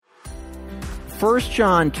1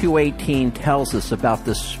 John 2:18 tells us about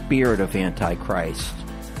the spirit of Antichrist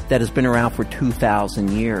that has been around for 2,000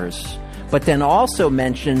 years, but then also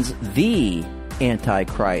mentions the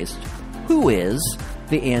Antichrist. Who is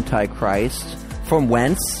the Antichrist? From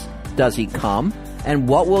whence does he come? And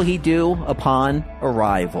what will he do upon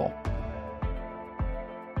arrival?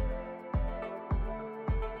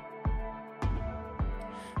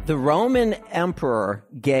 The Roman Emperor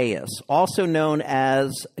Gaius, also known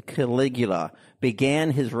as Caligula, began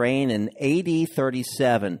his reign in AD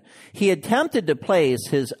 37. He attempted to place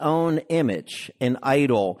his own image, an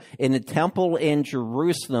idol, in a temple in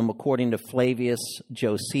Jerusalem, according to Flavius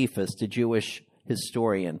Josephus, the Jewish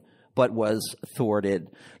historian, but was thwarted.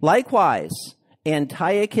 Likewise,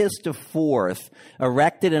 Antiochus IV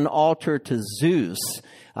erected an altar to Zeus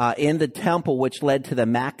in the temple, which led to the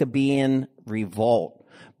Maccabean revolt.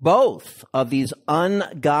 Both of these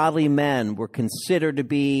ungodly men were considered to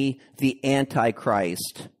be the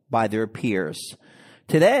Antichrist by their peers.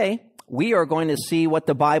 Today, we are going to see what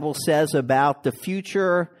the Bible says about the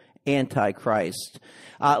future Antichrist.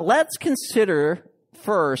 Let's consider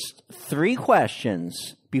first 3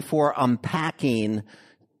 questions before unpacking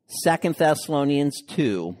 2 Thessalonians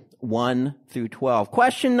 2, 1 through 12.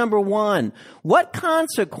 Question number 1, what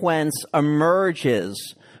consequence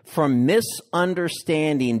emerges from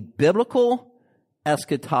misunderstanding biblical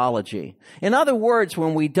eschatology? In other words,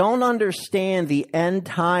 when we don't understand the end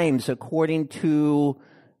times according to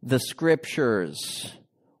the scriptures,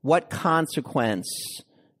 what consequence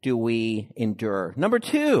do we endure? Number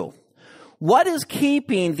 2, what is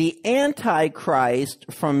keeping the Antichrist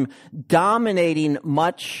from dominating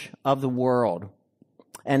much of the world?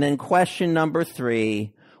 And then question number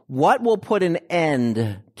 3, what will put an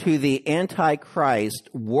end to the Antichrist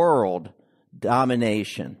world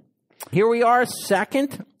domination? Here we are, 2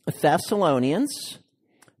 Thessalonians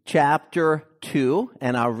chapter 2,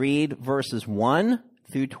 and I'll read verses 1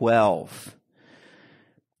 through 12.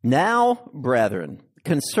 Now, brethren,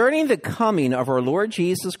 concerning the coming of our Lord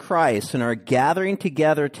Jesus Christ and our gathering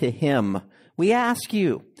together to him, we ask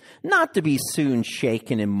you not to be soon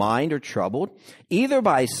shaken in mind or troubled, either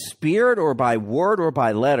by spirit or by word or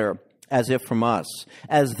by letter, as if from us,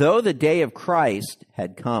 as though the day of Christ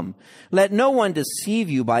had come. Let no one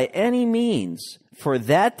deceive you by any means, for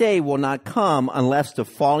that day will not come unless the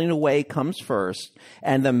falling away comes first,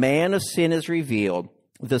 and the man of sin is revealed,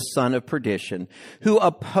 the son of perdition, who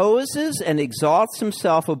opposes and exalts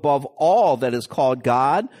himself above all that is called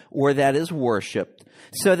God or that is worshipped,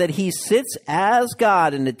 so that he sits as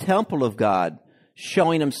God in the temple of God,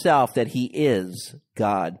 showing himself that he is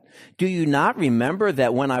God. Do you not remember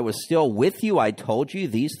that when I was still with you, I told you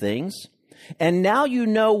these things? And now you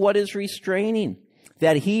know what is restraining,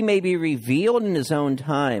 that he may be revealed in his own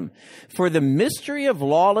time. For the mystery of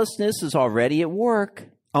lawlessness is already at work.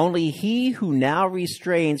 Only he who now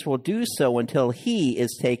restrains will do so until he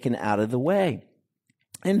is taken out of the way.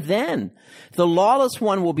 And then the lawless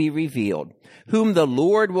one will be revealed, whom the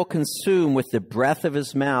Lord will consume with the breath of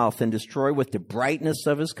his mouth and destroy with the brightness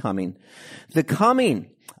of his coming. The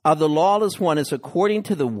coming of the lawless one is according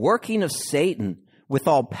to the working of Satan, with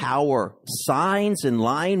all power, signs, and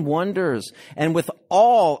lying wonders, and with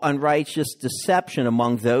all unrighteous deception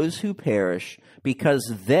among those who perish,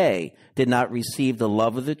 because they did not receive the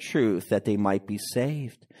love of the truth that they might be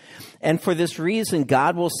saved. And for this reason,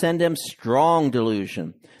 God will send them strong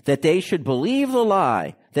delusion, that they should believe the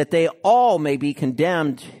lie, that they all may be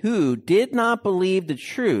condemned who did not believe the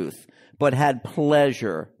truth, but had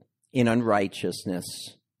pleasure in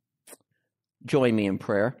unrighteousness. Join me in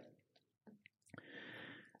prayer.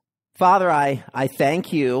 Father, I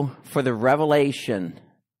thank you for the revelation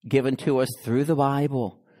given to us through the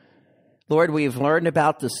Bible. Lord, we've learned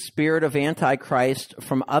about the spirit of Antichrist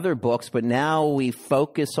from other books, but now we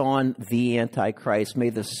focus on the Antichrist. May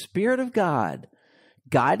the Spirit of God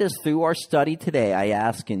guide us through our study today, I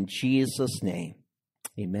ask in Jesus' name.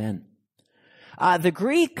 Amen. The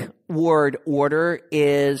Greek word order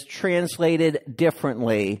is translated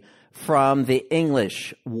differently from the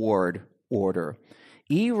English word order.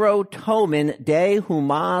 Erotomen de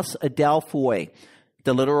humas adelphoi,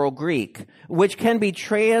 the literal Greek, which can be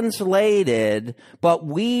translated, but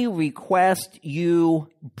we request you,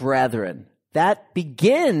 brethren. That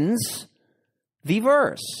begins the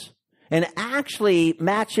verse and actually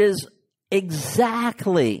matches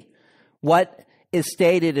exactly what is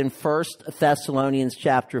stated in 1 Thessalonians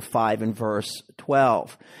chapter 5 and verse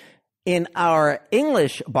 12. In our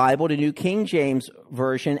English Bible, the New King James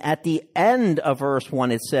Version, at the end of verse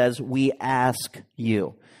 1, it says, we ask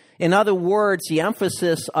you. In other words, the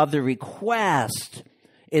emphasis of the request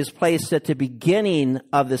is placed at the beginning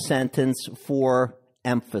of the sentence for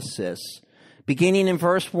emphasis. Beginning in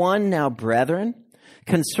verse 1, now brethren,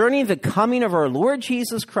 concerning the coming of our Lord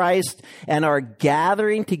Jesus Christ and our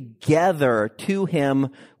gathering together to him,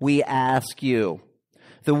 we ask you.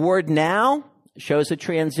 The word now shows a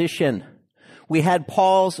transition. We had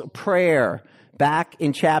Paul's prayer back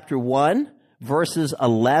in chapter 1, verses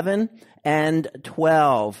 11 and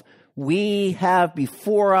 12. We have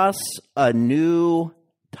before us a new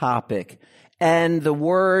topic, and the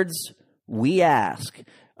words we ask.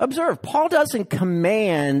 Observe, Paul doesn't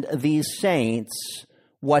command these saints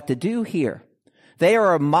what to do here. They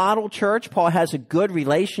are a model church. Paul has a good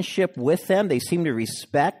relationship with them. They seem to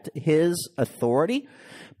respect his authority.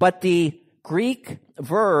 But the Greek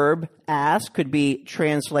verb ask could be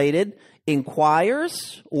translated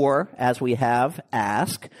inquires, or as we have,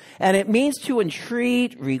 ask. And it means to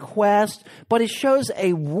entreat, request, but it shows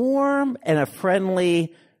a warm and a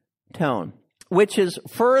friendly tone, which is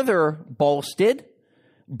further bolstered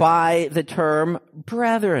by the term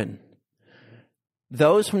brethren,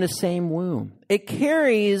 those from the same womb. It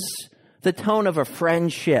carries the tone of a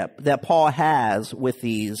friendship that Paul has with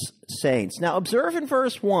these saints. Now, observe in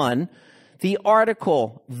verse 1, the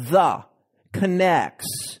article the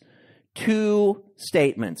connects two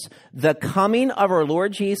statements: the coming of our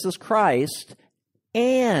Lord Jesus Christ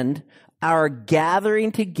and our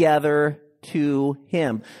gathering together to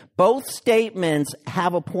him. Both statements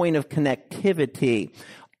have a point of connectivity.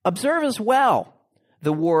 Observe as well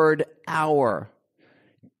the word our,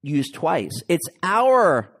 used twice. It's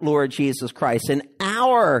our Lord Jesus Christ and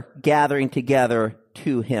our gathering together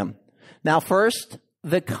to him. Now first,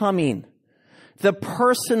 the coming, the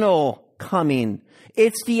personal coming.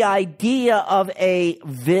 It's the idea of a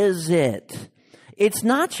visit. It's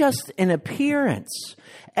not just an appearance.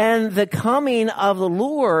 And the coming of the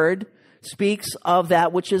Lord speaks of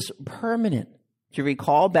that which is permanent. Do you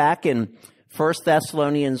recall back in 1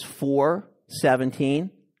 Thessalonians 4:17?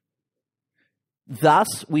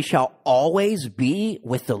 Thus we shall always be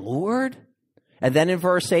with the Lord. And then in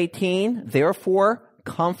verse 18, therefore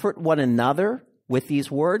comfort one another with these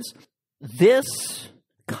words. This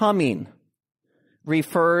coming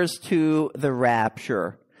refers to the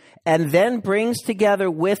rapture, and then brings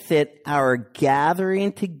together with it our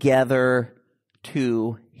gathering together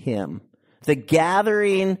to him. The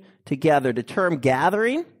gathering together. The term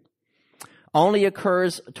gathering only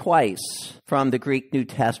occurs twice from the Greek New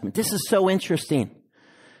Testament. This is so interesting.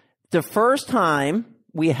 The first time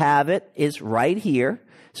we have it is right here,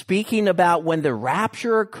 speaking about when the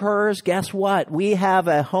rapture occurs. Guess what? We have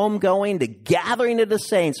a homegoing, the gathering of the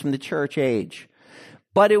saints from the church age.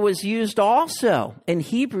 But it was used also in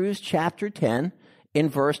Hebrews chapter 10 in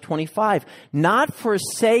verse 25. Not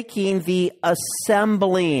forsaking the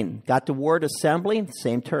assembling. Got the word assembling?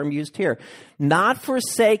 Same term used here. Not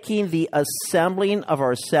forsaking the assembling of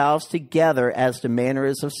ourselves together as the manner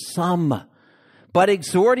is of some, but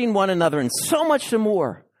exhorting one another, and so much the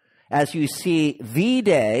more as you see the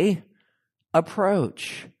day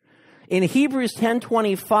approach. In Hebrews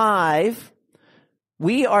 10:25,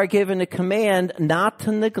 we are given a command not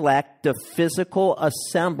to neglect the physical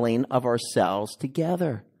assembling of ourselves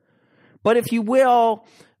together. But if you will,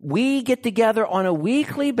 we get together on a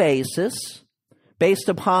weekly basis based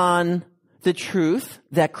upon the truth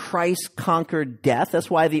that Christ conquered death. That's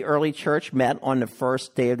why the early church met on the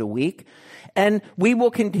first day of the week. And we will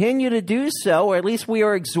continue to do so, or at least we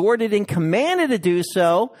are exhorted and commanded to do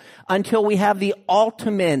so, until we have the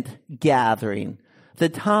ultimate gathering, the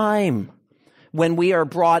time when we are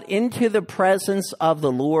brought into the presence of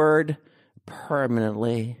the Lord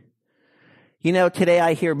permanently. You know, today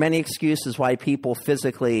I hear many excuses why people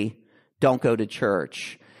physically don't go to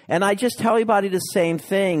church. And I just tell everybody the same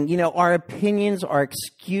thing. You know, our opinions, our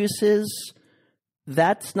excuses,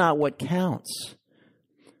 that's not what counts.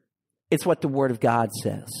 It's what the Word of God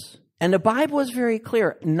says. And the Bible is very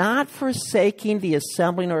clear, not forsaking the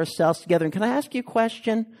assembling of ourselves together. And can I ask you a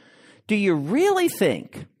question? Do you really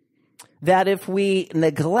think that if we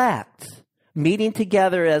neglect meeting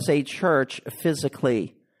together as a church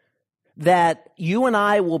physically, that you and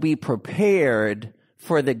I will be prepared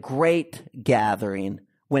for the great gathering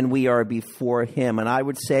when we are before him? And I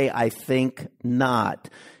would say, I think not.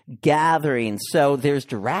 Gathering. So there's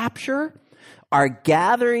the rapture, our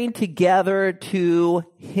gathering together to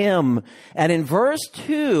him. And in verse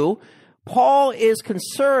 2, Paul is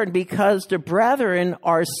concerned because the brethren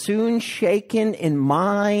are soon shaken in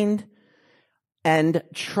mind and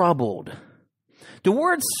troubled. The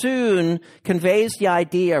word soon conveys the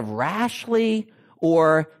idea of rashly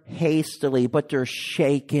or hastily, but they're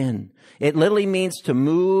shaken. It literally means to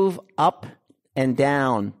move up and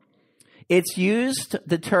down. It's used,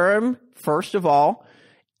 the term, first of all,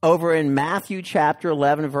 over in Matthew chapter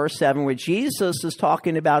 11, verse 7, where Jesus is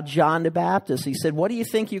talking about John the Baptist. He said, what do you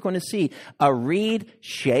think you're going to see? A reed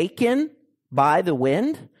shaken by the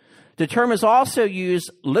wind? The term is also used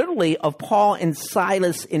literally of Paul and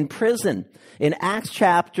Silas in prison. In Acts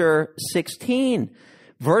chapter 16,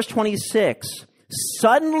 verse 26,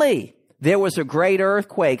 suddenly there was a great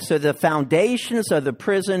earthquake, so the foundations of the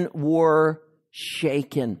prison were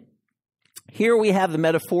shaken. Here we have the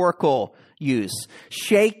metaphorical use,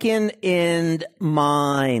 shaken in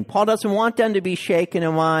mind. Paul doesn't want them to be shaken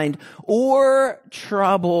in mind or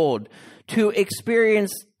troubled, to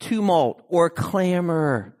experience tumult or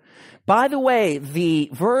clamor. By the way, the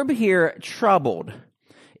verb here, troubled,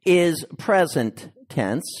 is present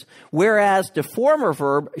tense, whereas the former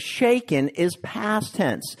verb, shaken, is past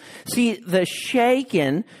tense. See, the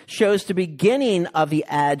shaken shows the beginning of the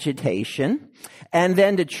agitation, and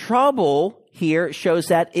then the trouble here shows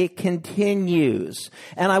that it continues.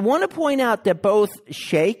 And I want to point out that both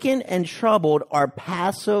shaken and troubled are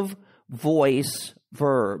passive voice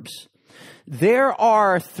verbs. There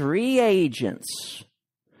are three agents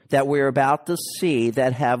that we're about to see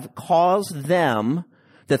that have caused them,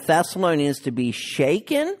 the Thessalonians, to be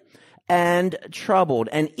shaken and troubled.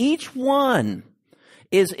 And each one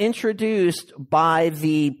is introduced by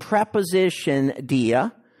the preposition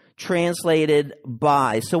dia, translated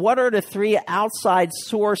by. So what are the three outside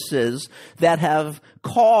sources that have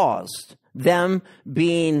caused them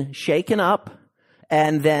being shaken up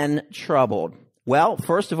and then troubled? Well,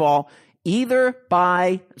 first of all, either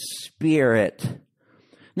by spirit.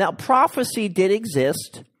 Now, prophecy did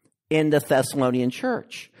exist in the Thessalonian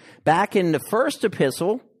church. Back in the first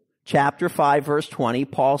epistle, chapter 5, verse 20,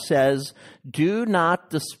 Paul says, do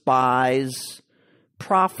not despise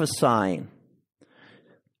prophesying.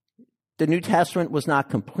 The New Testament was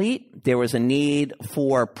not complete. There was a need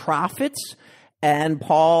for prophets, and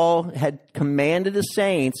Paul had commanded the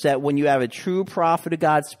saints that when you have a true prophet of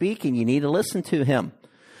God speaking, you need to listen to him.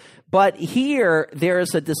 But here, there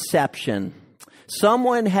is a deception.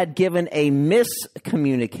 Someone had given a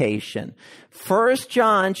miscommunication. 1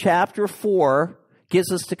 John chapter 4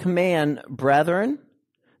 gives us the command, brethren,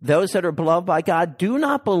 those that are beloved by God, do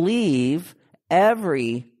not believe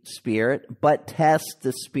every spirit, but test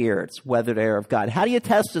the spirits, whether they are of God. How do you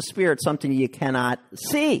test the spirit? Something you cannot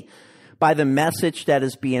see. By the message that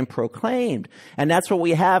is being proclaimed. And that's what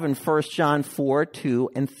we have in 1 John 4, 2,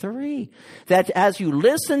 and 3. That as you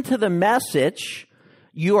listen to the message,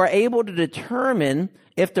 you are able to determine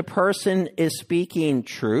if the person is speaking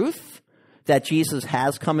truth, that Jesus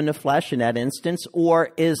has come in the flesh in that instance, or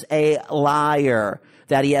is a liar,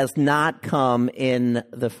 that he has not come in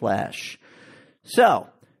the flesh. So,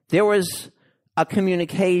 there was a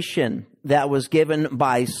communication that was given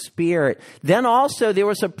by spirit. Then also there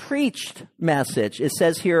was a preached message. It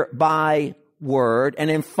says here by word. And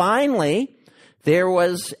then finally, there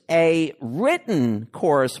was a written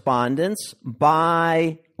correspondence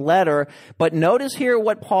by letter. But notice here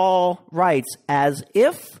what Paul writes, as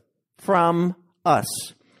if from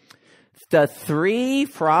us. The three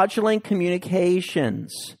fraudulent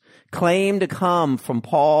communications claim to come from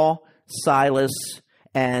Paul, Silas,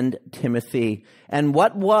 and Timothy. And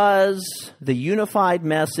what was the unified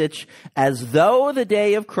message? As though the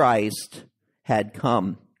day of Christ had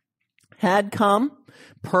come. Had come,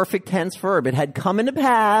 perfect tense verb. It had come in the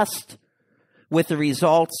past with the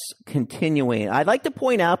results continuing. I'd like to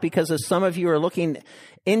point out, because as some of you are looking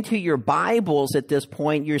into your Bibles at this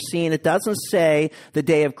point, you're seeing it doesn't say the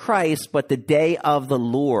day of Christ, but the day of the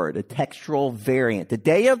Lord, a textual variant. The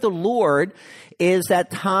day of the Lord is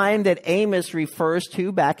that time that Amos refers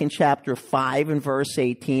to back in chapter 5 and verse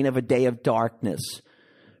 18 of a day of darkness,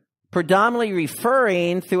 predominantly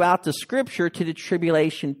referring throughout the scripture to the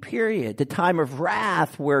tribulation period, the time of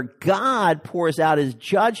wrath where God pours out his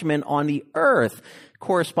judgment on the earth,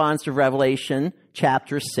 corresponds to Revelation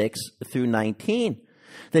chapter 6 through 19.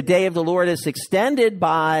 The day of the Lord is extended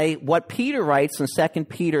by what Peter writes in 2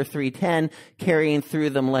 Peter 3:10, carrying through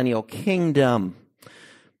the millennial kingdom.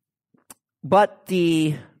 But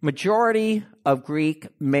the majority of Greek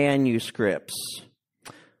manuscripts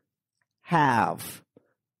have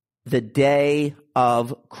the day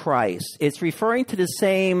of Christ. It's referring to the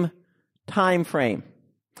same time frame.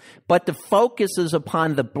 But the focus is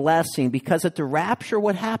upon the blessing, because at the rapture,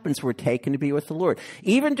 what happens? We're taken to be with the Lord.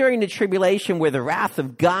 Even during the tribulation, where the wrath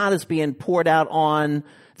of God is being poured out on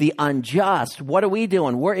the unjust. What are we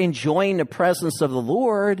doing? We're enjoying the presence of the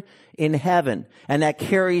Lord in heaven. And that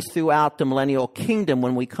carries throughout the millennial kingdom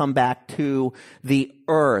when we come back to the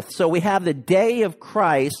earth. So we have the day of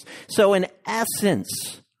Christ. So in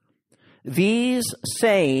essence, these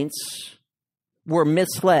saints were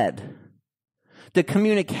misled. The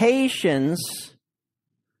communications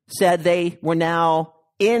said they were now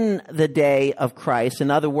in the day of Christ. In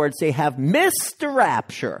other words, they have missed the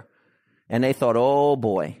rapture. And they thought, oh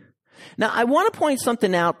boy. Now, I want to point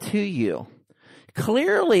something out to you.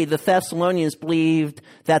 Clearly, the Thessalonians believed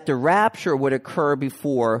that the rapture would occur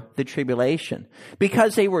before the tribulation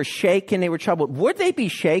because they were shaken, they were troubled. Would they be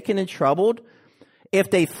shaken and troubled if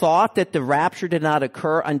they thought that the rapture did not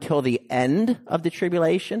occur until the end of the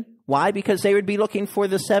tribulation? Why? Because they would be looking for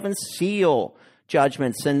the 7 seal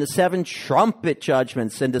judgments and the 7 trumpet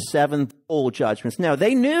judgments and the 7 bowl judgments. No,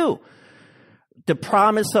 they knew the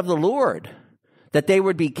promise of the Lord, that they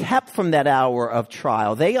would be kept from that hour of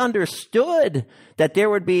trial. They understood that there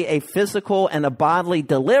would be a physical and a bodily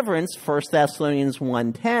deliverance, 1 Thessalonians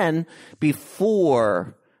 1:10,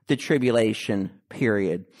 before the tribulation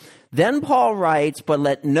period. Then Paul writes, but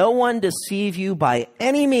let no one deceive you by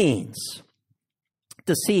any means.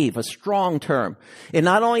 Deceive, a strong term. It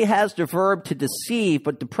not only has the verb to deceive,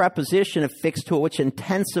 but the preposition affixed to it, which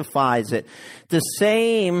intensifies it. The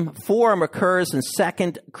same form occurs in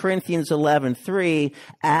 2 Corinthians 11:3,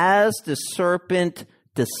 as the serpent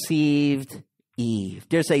deceived Eve.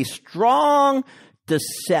 There's a strong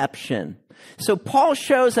deception. So Paul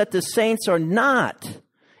shows that the saints are not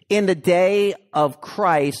in the day of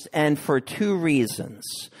Christ, and for 2 reasons.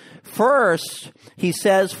 First, he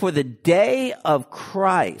says, for the day of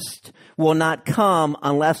Christ will not come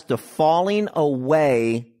unless the falling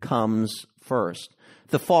away comes first.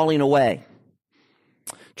 The falling away.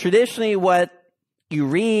 Traditionally, what you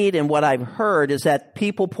read and what I've heard is that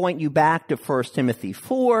people point you back to 1 Timothy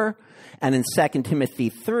 4 and in 2 Timothy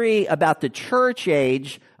 3 about the church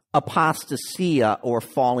age apostasia, or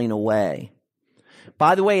falling away.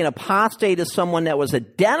 By the way, an apostate is someone that was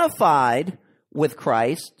identified with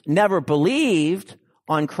Christ, never believed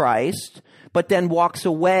on Christ, but then walks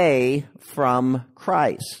away from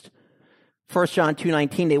Christ. 1 John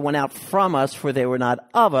 2:19, they went out from us, for they were not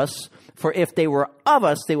of us. For if they were of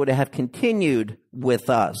us, they would have continued with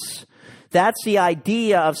us. That's the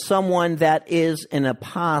idea of someone that is an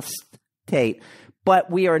apostate. But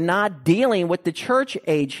we are not dealing with the church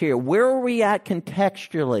age here. Where are we at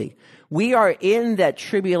contextually? We are in that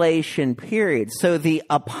tribulation period. So the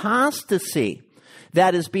apostasy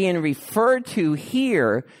that is being referred to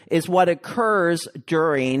here is what occurs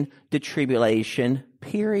during the tribulation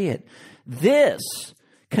period. This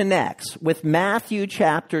connects with Matthew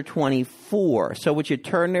chapter 24. So would you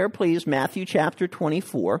turn there, please? Matthew chapter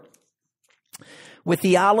 24. With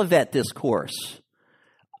the Olivet Discourse.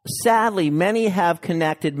 Sadly, many have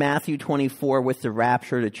connected Matthew 24 with the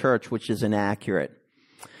rapture of the church, which is inaccurate.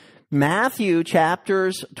 Matthew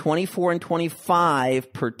chapters 24 and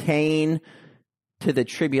 25 pertain to the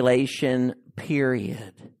tribulation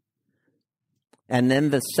period. And then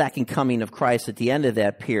the second coming of Christ at the end of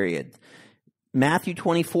that period. Matthew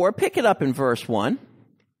 24, pick it up in verse 1.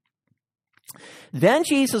 Then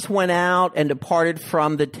Jesus went out and departed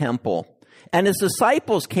from the temple. And his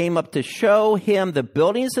disciples came up to show him the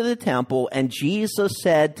buildings of the temple. And Jesus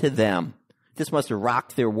said to them, this must have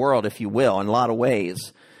rocked their world, if you will, in a lot of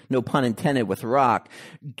ways. No pun intended with rock.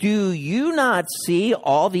 Do you not see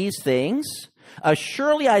all these things?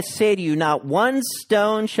 Surely I say to you, not one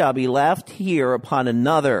stone shall be left here upon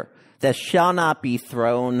another that shall not be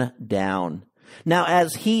thrown down. Now,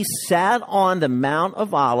 as he sat on the Mount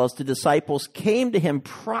of Olives, the disciples came to him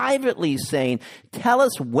privately saying, tell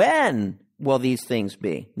us when will these things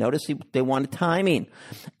be? Notice they wanted timing.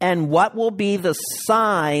 And what will be the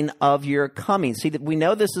sign of your coming? See, that we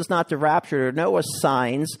know this is not the rapture. There are no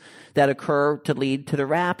signs that occur to lead to the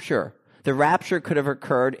rapture. The rapture could have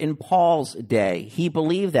occurred in Paul's day. He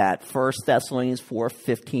believed that. 1 Thessalonians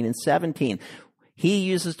 4:15 and 17. He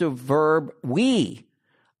uses the verb we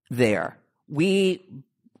there. We,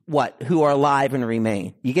 what? Who are alive and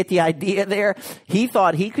remain. You get the idea there? He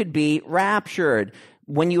thought he could be raptured.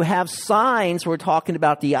 When you have signs, we're talking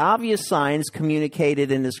about the obvious signs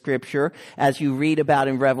communicated in the scripture, as you read about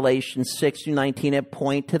in Revelation 6-19, that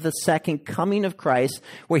point to the second coming of Christ,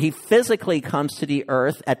 where he physically comes to the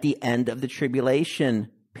earth at the end of the tribulation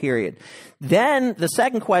period. Then the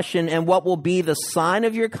second question, and what will be the sign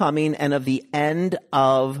of your coming and of the end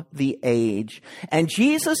of the age? And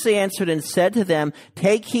Jesus answered and said to them,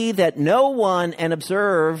 take heed that no one, and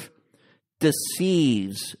observe,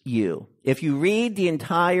 deceives you. If you read the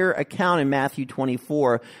entire account in Matthew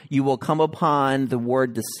 24, you will come upon the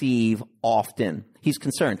word deceive often. He's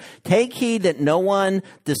concerned. Take heed that no one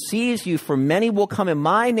deceives you, for many will come in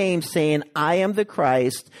my name saying, I am the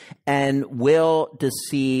Christ, and will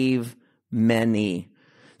deceive many.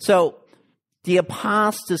 So the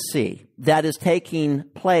apostasy that is taking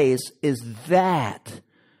place is that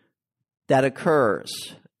occurs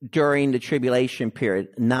during the tribulation period,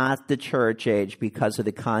 not the church age, because of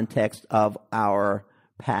the context of our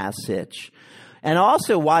passage. And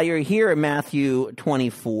also, while you're here in Matthew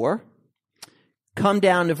 24, come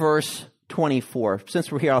down to verse 24.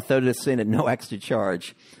 Since we're here, I'll throw this in at no extra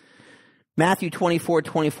charge. Matthew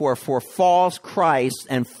 24:24, for false Christs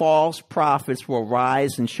and false prophets will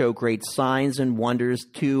rise and show great signs and wonders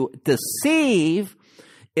to deceive,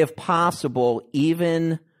 if possible,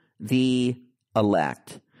 even the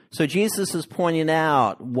elect. So Jesus is pointing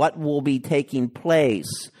out what will be taking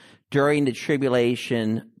place during the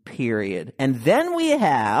tribulation period. And then we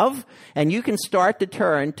have, and you can start to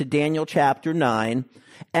turn to Daniel chapter 9,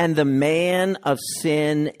 and the man of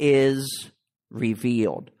sin is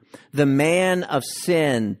revealed. The man of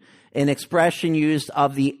sin, an expression used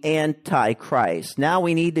of the Antichrist. Now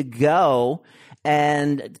we need to go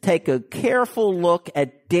and take a careful look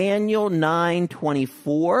at Daniel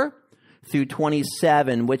 9:24 through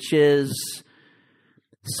 27, which is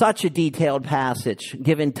such a detailed passage,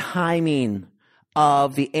 given timing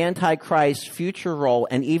of the Antichrist's future role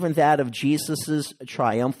and even that of Jesus's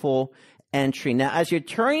triumphal entry. Now, as you're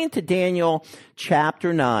turning to Daniel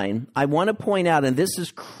chapter 9, I want to point out, and this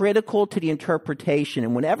is critical to the interpretation,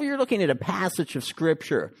 and whenever you're looking at a passage of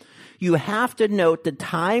Scripture, you have to note the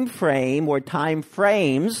time frame or time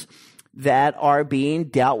frames that are being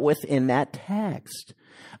dealt with in that text.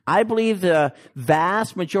 I believe the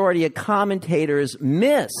vast majority of commentators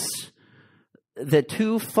miss the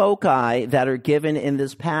two foci that are given in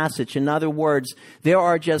this passage. In other words, there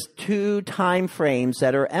are just two time frames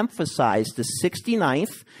that are emphasized, the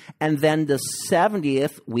 69th and then the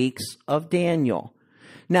 70th weeks of Daniel.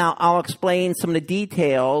 Now, I'll explain some of the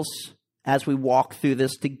details as we walk through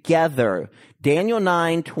this together. Daniel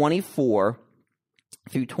 9:24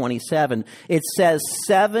 through 27, it says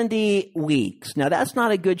 70 weeks. Now, that's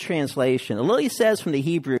not a good translation. It literally says from the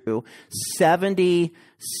Hebrew, 70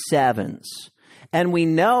 sevens. And we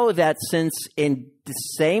know that since in the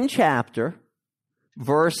same chapter,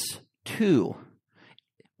 verse 2,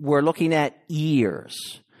 we're looking at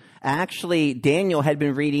years. Actually, Daniel had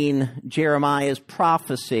been reading Jeremiah's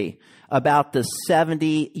prophecy about the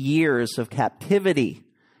 70 years of captivity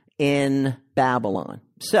in Babylon.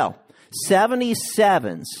 So,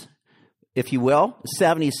 77s, if you will,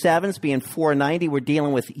 77s being 490, we're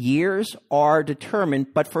dealing with years are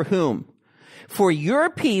determined, but for whom? For your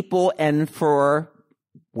people and for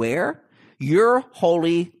where? Your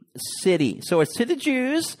holy city. So it's to the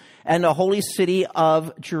Jews and the holy city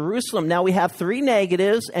of Jerusalem. Now we have three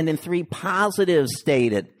negatives and then three positives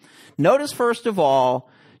stated. Notice, first of all,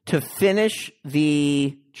 to finish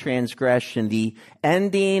the transgression, the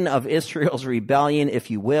ending of Israel's rebellion, if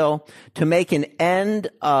you will, to make an end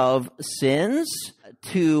of sins,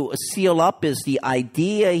 to seal up is the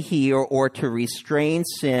idea here, or to restrain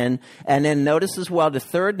sin. And then notice as well the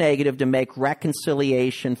third negative, to make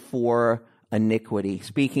reconciliation for iniquity,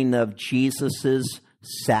 speaking of Jesus's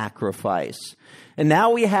sacrifice. And now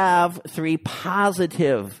we have three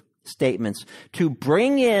positive statements: to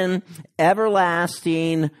bring in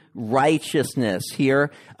everlasting righteousness.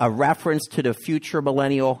 Here, a reference to the future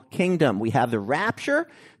millennial kingdom. We have the rapture,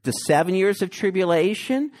 the 7 years of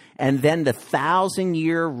tribulation, and then the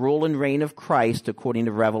 1,000-year rule and reign of Christ, according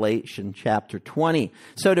to Revelation chapter 20.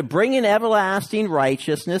 So to bring in everlasting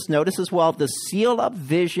righteousness, notice as well the seal up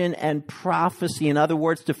vision and prophecy. In other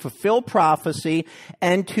words, to fulfill prophecy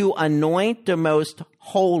and to anoint the most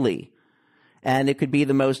holy. And it could be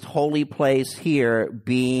the most holy place here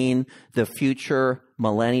being the future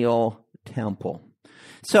millennial temple.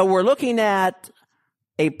 So we're looking at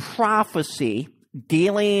a prophecy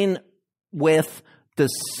dealing with the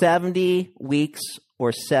 70 weeks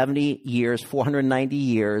or 70 years, 490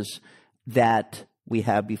 years that we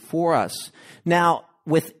have before us. Now,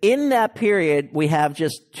 within that period, we have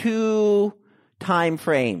just two time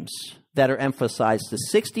frames that are emphasized, the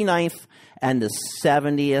 69th and the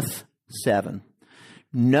 70th seven.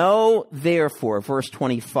 Know, therefore, verse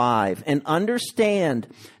 25, and understand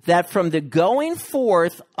that from the going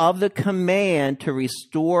forth of the command to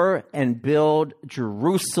restore and build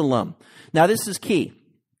Jerusalem. Now, this is key.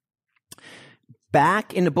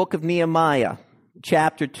 Back in the book of Nehemiah,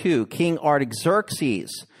 chapter 2, King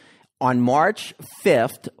Artaxerxes on March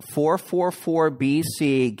 5th, 444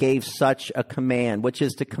 BC, gave such a command, which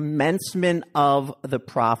is the commencement of the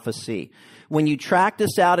prophecy. When you track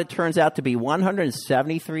this out, it turns out to be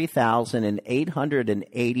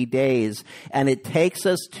 173,880 days, and it takes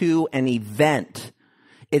us to an event.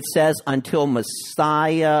 It says, until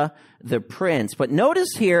Messiah the Prince. But notice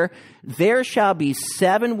here, there shall be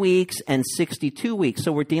 7 weeks and 62 weeks.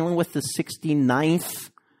 So we're dealing with the 69th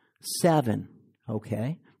 7,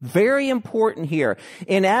 okay? Very important here.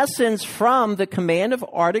 In essence, from the command of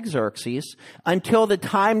Artaxerxes until the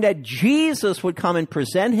time that Jesus would come and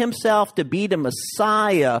present himself to be the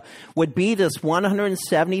Messiah would be this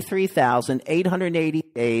 173,880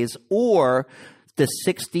 days, or the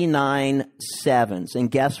 69 sevens. And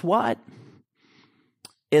guess what?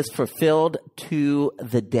 Is fulfilled to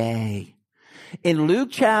the day. In Luke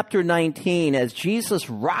chapter 19, as Jesus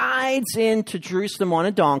rides into Jerusalem on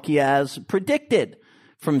a donkey as predicted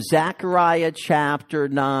from Zechariah chapter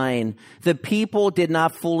 9, the people did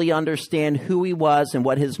not fully understand who he was and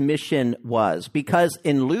what his mission was. Because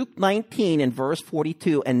in Luke 19 and verse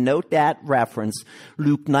 42, and note that reference,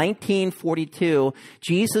 Luke 19:42,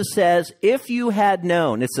 Jesus says, if you had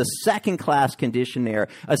known, it's a second class condition there,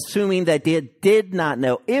 assuming that they did not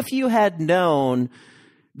know, if you had known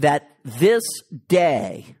that this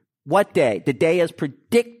day, what day? The day is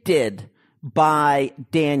predicted by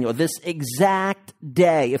Daniel, this exact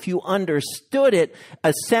day. If you understood it,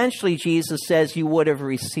 essentially Jesus says you would have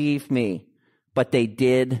received me, but they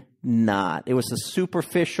did not. It was a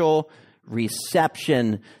superficial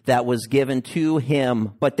reception that was given to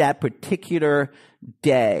him, but that particular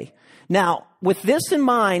day. Now, with this in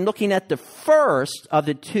mind, looking at the first of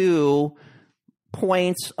the 2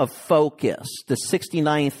 points of focus, the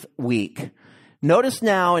 69th week. Notice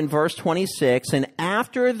now in verse 26, and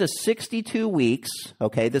after the 62 weeks,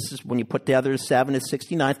 okay, this is when you put together 7 is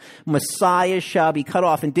 69th, Messiah shall be cut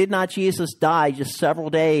off. And did not Jesus die just several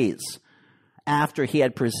days after he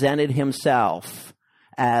had presented himself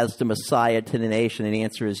as the Messiah to the nation? And the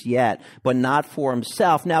answer is yet, but not for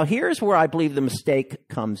himself. Now here's where I believe the mistake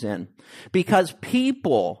comes in. Because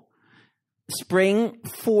people spring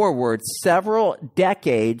forward several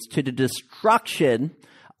decades to the destruction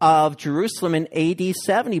of Jerusalem in AD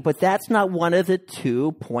 70, but that's not one of the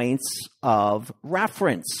 2 points of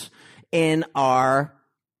reference in our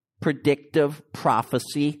predictive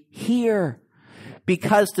prophecy here.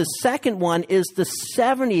 Because the second one is the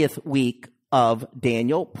 70th week of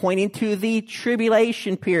Daniel, pointing to the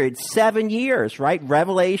tribulation period, 7 years, right?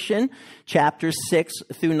 Revelation chapter 6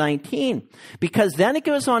 through 19. Because then it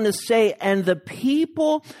goes on to say, and the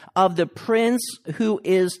people of the prince who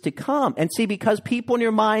is to come. And see, because people in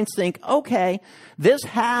your minds think, okay, this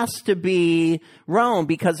has to be Rome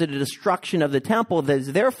because of the destruction of the temple.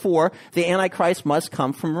 Therefore, the Antichrist must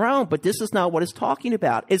come from Rome. But this is not what it's talking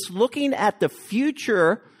about. It's looking at the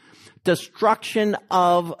future destruction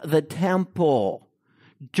of the temple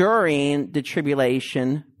during the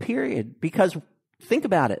tribulation period. Because think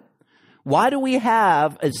about it. Why do we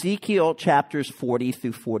have Ezekiel chapters 40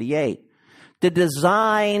 through 48? The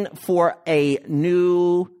design for a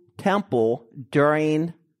new temple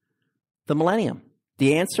during the millennium.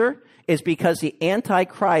 The answer is because the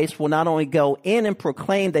Antichrist will not only go in and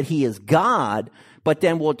proclaim that he is God, but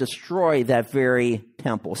then will destroy that very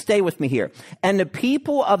temple. Stay with me here. And the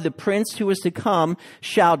people of the prince who is to come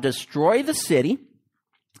shall destroy the city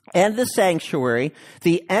and the sanctuary.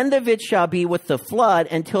 The end of it shall be with the flood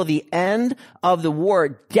until the end of the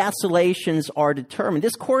war. Desolations are determined.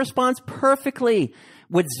 This corresponds perfectly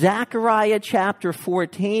with Zechariah chapter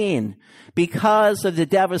 14 because of the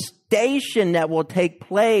devastation that will take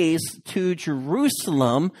place to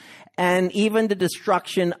Jerusalem and even the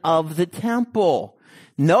destruction of the temple.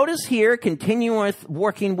 Notice here, continuing with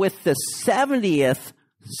working with the 70th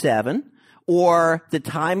 7, or the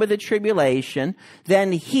time of the tribulation,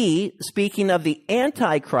 then he, speaking of the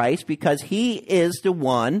Antichrist, because he is the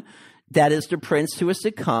one that is the prince who is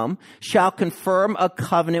to come, shall confirm a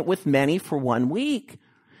covenant with many for 1 week.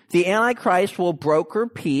 The Antichrist will broker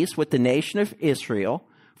peace with the nation of Israel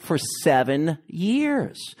for 7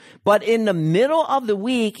 years. But in the middle of the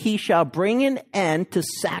week, he shall bring an end to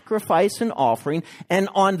sacrifice and offering, and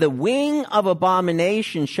on the wing of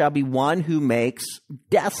abomination shall be one who makes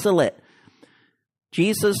desolate.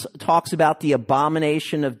 Jesus talks about the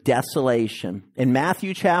abomination of desolation. In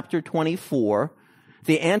Matthew chapter 24,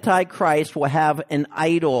 the Antichrist will have an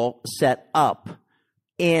idol set up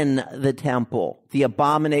in the temple, the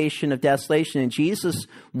abomination of desolation. And Jesus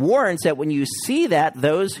warns that when you see that,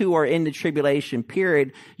 those who are in the tribulation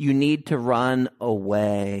period, you need to run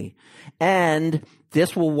away. And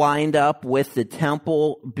this will wind up with the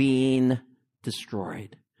temple being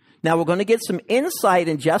destroyed. Now, we're going to get some insight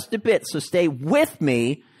in just a bit, so stay with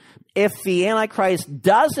me. If the Antichrist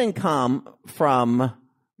doesn't come from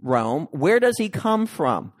Rome, where does he come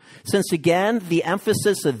from? Since, again, the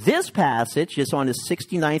emphasis of this passage is on his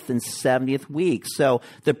 69th and 70th week. So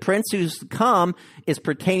the prince who's come is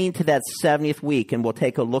pertaining to that 70th week, and we'll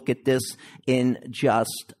take a look at this in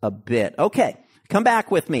just a bit. Okay, come back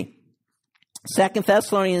with me. 2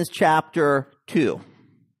 Thessalonians chapter 2.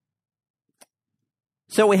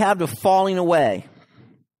 So we have the falling away.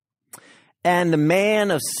 And the man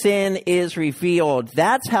of sin is revealed.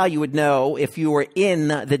 That's how you would know if you were in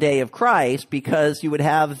the day of Christ, because you would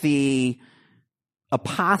have the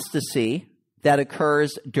apostasy that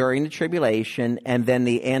occurs during the tribulation, and then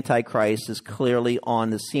the Antichrist is clearly on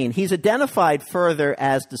the scene. He's identified further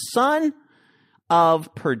as the son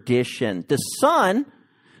of perdition. The son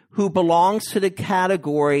who belongs to the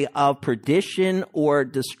category of perdition or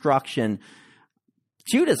destruction.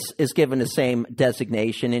 Judas is given the same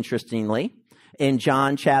designation, interestingly. In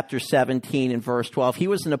John chapter 17 and verse 12, he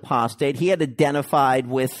was an apostate. He had identified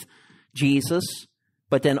with Jesus,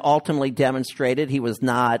 but then ultimately demonstrated he was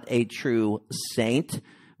not a true saint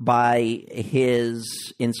by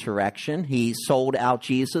his insurrection. He sold out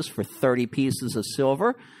Jesus for 30 pieces of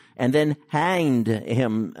silver and then hanged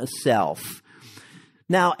himself.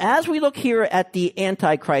 Now, as we look here at the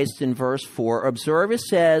Antichrist in verse 4, observe it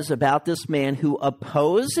says about this man who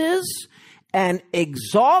opposes and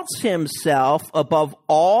exalts himself above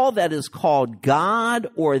all that is called God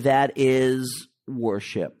or that is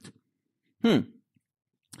worshipped.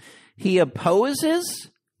 He opposes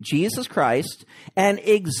Jesus Christ and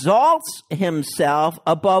exalts himself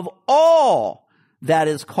above all that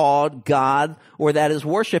is called God or that is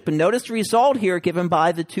worship. And notice the result here given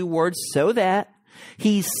by the two words, so that.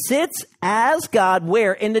 He sits as God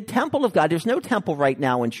where? In the temple of God. There's no temple right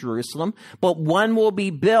now in Jerusalem, but one will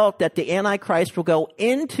be built that the Antichrist will go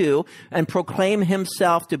into and proclaim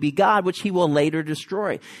himself to be God, which he will later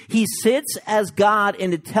destroy. He sits as God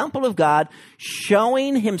in the temple of God,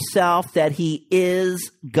 showing himself that he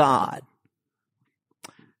is God.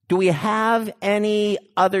 Do we have any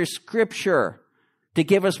other scripture to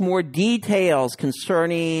give us more details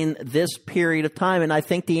concerning this period of time? And I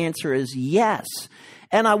think the answer is yes.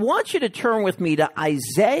 And I want you to turn with me to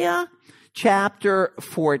Isaiah chapter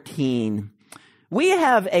 14. We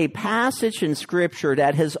have a passage in Scripture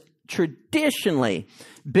that has traditionally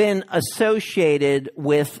been associated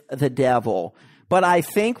with the devil. But I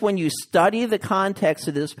think when you study the context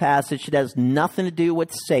of this passage, it has nothing to do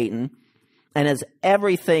with Satan and has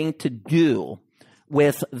everything to do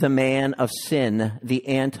with the man of sin,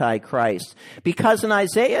 the Antichrist. Because in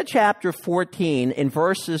Isaiah chapter 14, in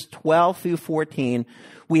verses 12 through 14,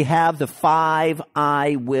 we have the 5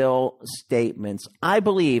 I will statements. I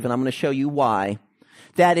believe, and I'm going to show you why,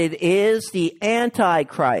 that it is the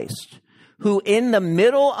Antichrist who in the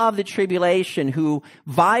middle of the tribulation, who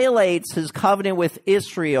violates his covenant with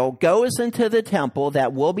Israel, goes into the temple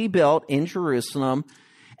that will be built in Jerusalem,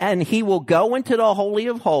 and he will go into the Holy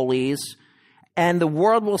of Holies, and the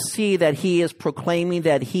world will see that he is proclaiming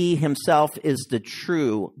that he himself is the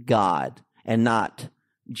true God and not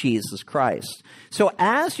Jesus Christ. So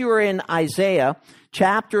as you're in Isaiah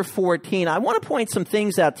chapter 14, I want to point some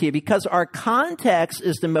things out to you because our context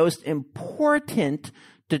is the most important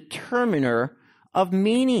determiner of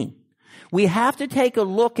meaning. We have to take a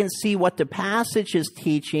look and see what the passage is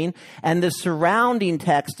teaching and the surrounding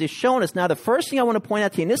text is showing us. Now, the first thing I want to point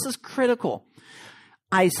out to you, and this is critical,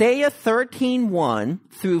 Isaiah 13:1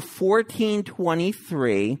 through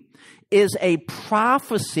 14:23 is a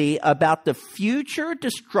prophecy about the future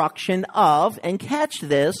destruction of, and catch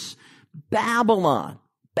this, Babylon.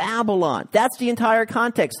 Babylon. That's the entire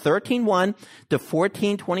context. 13:1 to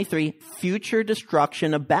 14:23, future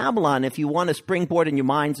destruction of Babylon. If you want to springboard in your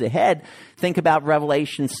minds ahead, think about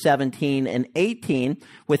Revelation 17 and 18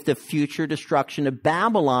 with the future destruction of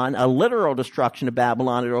Babylon, a literal destruction of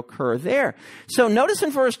Babylon that will occur there. So notice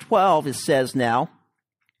in verse 12 it says now,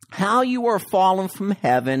 how you are fallen from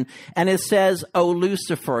heaven, and it says, O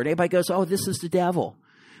Lucifer. And everybody goes, oh, this is the devil.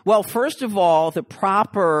 Well, first of all, the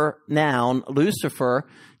proper noun, Lucifer,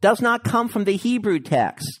 does not come from the Hebrew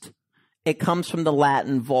text. It comes from the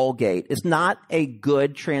Latin Vulgate. It's not a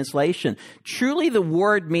good translation. Truly, the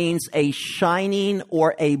word means a shining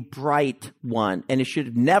or a bright one, and it should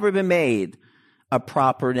have never been made a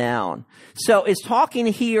proper noun. So it's talking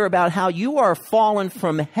here about how you are fallen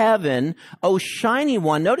from heaven, O shining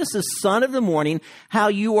one. Notice the son of the morning, how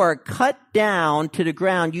you are cut down to the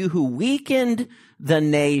ground, you who weakened the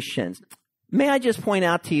nations. May I just point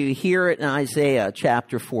out to you here in Isaiah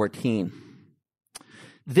chapter 14.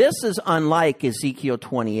 This is unlike Ezekiel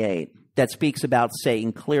 28 that speaks about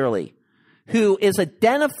Satan clearly, who is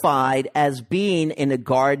identified as being in the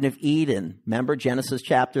Garden of Eden. Remember Genesis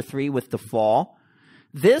chapter 3 with the fall?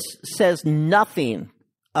 This says nothing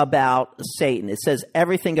about Satan. It says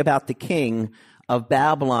everything about the king of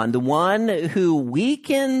Babylon, the one who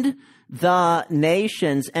weakened the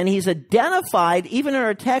nations, and he's identified, even in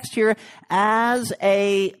our text here, as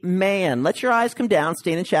a man. Let your eyes come down,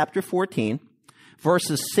 staying in chapter 14,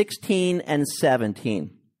 verses 16 and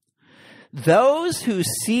 17. Those who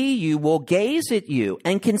see you will gaze at you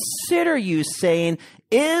and consider you, saying,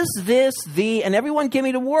 is this the, and everyone give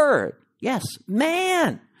me the word. Yes,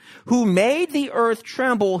 man, who made the earth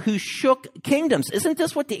tremble, who shook kingdoms. Isn't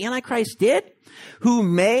this what the Antichrist did? Who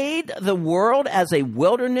made the world as a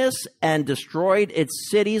wilderness and destroyed its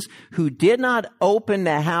cities, who did not open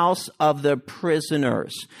the house of the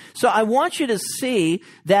prisoners. So I want you to see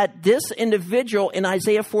that this individual in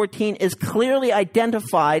Isaiah 14 is clearly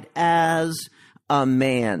identified as a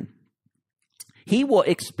man. He will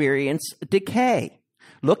experience decay.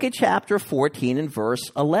 Look at chapter 14 and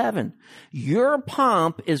verse 11. Your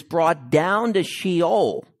pomp is brought down to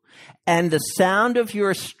Sheol, and the sound of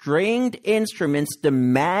your stringed instruments, the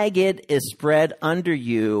maggot is spread under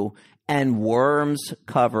you, and worms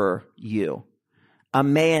cover you. A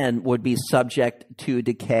man would be subject to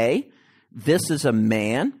decay. This is a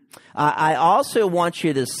man. I also want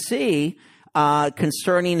you to see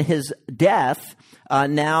concerning his death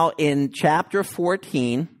now in chapter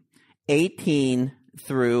 14, 18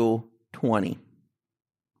 through 20.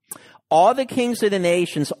 All the kings of the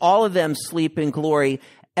nations, all of them sleep in glory,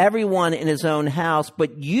 everyone in his own house,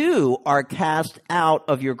 but you are cast out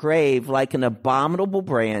of your grave like an abominable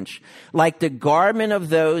branch, like the garment of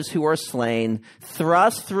those who are slain,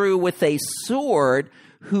 thrust through with a sword,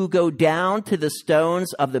 who go down to the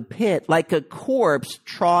stones of the pit, like a corpse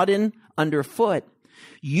trodden underfoot.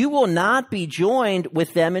 You will not be joined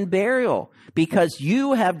with them in burial, because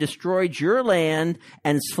you have destroyed your land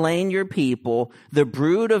and slain your people. The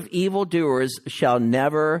brood of evildoers shall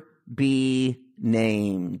never be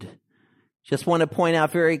named. Just want to point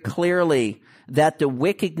out very clearly that the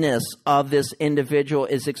wickedness of this individual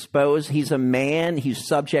is exposed. He's a man. He's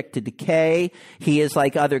subject to decay. He is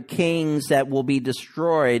like other kings that will be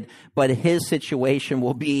destroyed, but his situation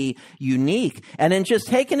will be unique. And then just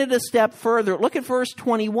taking it a step further, look at verse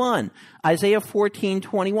 21, Isaiah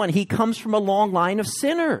 14:21. He comes from a long line of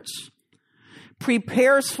sinners.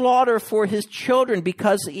 Prepare slaughter for his children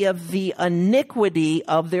because of the iniquity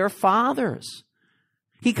of their fathers.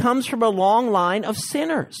 He comes from a long line of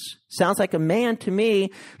sinners. Sounds like a man to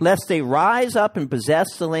me, lest they rise up and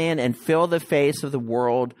possess the land and fill the face of the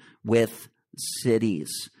world with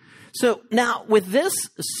cities. So now with this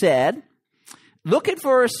said, look at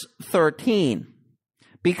verse 13.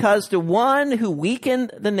 Because the one who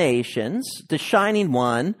weakened the nations, the shining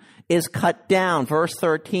one, is cut down. Verse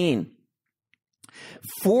 13.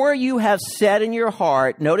 For you have said in your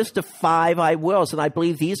heart, notice the 5 I wills, and I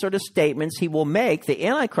believe these are the statements he will make, the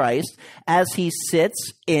Antichrist, as he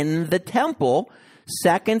sits in the temple,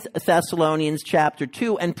 2 Thessalonians chapter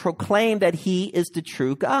 2, and proclaim that he is the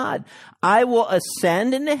true God. I will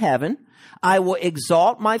ascend into heaven. I will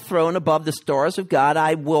exalt my throne above the stars of God.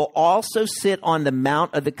 I will also sit on the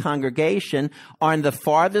mount of the congregation on the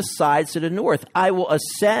farthest sides of the north. I will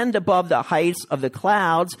ascend above the heights of the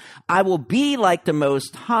clouds. I will be like the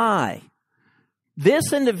Most High.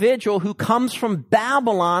 This individual who comes from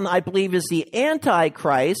Babylon, I believe, is the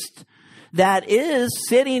Antichrist that is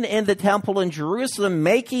sitting in the temple in Jerusalem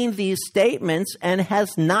making these statements and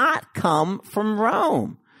has not come from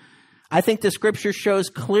Rome. I think the scripture shows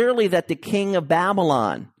clearly that the king of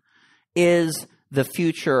Babylon is the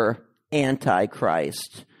future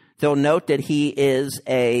Antichrist. They'll note that he is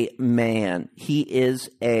a man. He is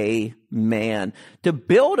a man. To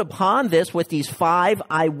build upon this with these 5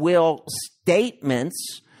 I will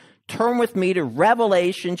statements, turn with me to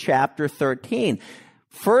Revelation chapter 13.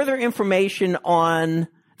 Further information on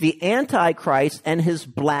the Antichrist and his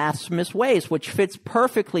blasphemous ways, which fits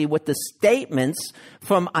perfectly with the statements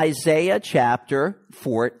from Isaiah chapter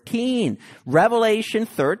 14. Revelation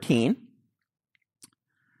 13,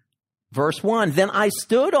 verse 1. Then I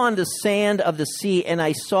stood on the sand of the sea, and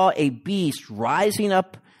I saw a beast rising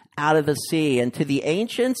up out of the sea, and to the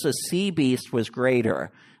ancients a sea beast was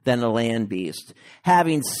greater than a land beast,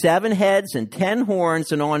 having 7 heads and 10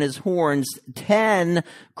 horns, and on his horns 10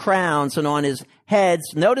 crowns, and on his heads,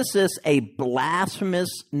 notice this, a blasphemous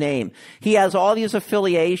name. He has all these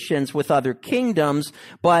affiliations with other kingdoms,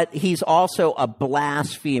 but he's also a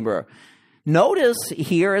blasphemer. Notice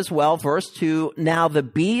here as well, verse 2, now the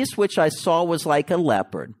beast which I saw was like a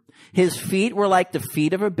leopard. His feet were like the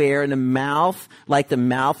feet of a bear, and the mouth like the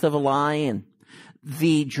mouth of a lion.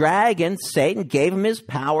 The dragon, Satan, gave him his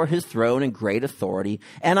power, his throne, and great authority.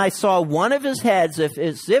 And I saw one of his heads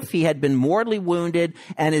as if he had been mortally wounded,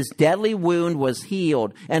 and his deadly wound was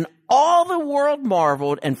healed. And all the world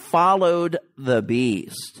marveled and followed the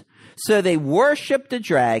beast. So they worshiped the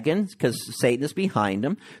dragon, because Satan is behind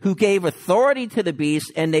him, who gave authority to the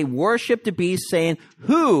beast, and they worshiped the beast, saying,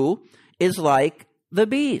 who is like the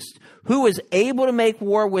beast? Who is able to make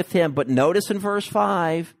war with him? But notice in verse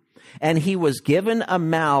 5, and he was given a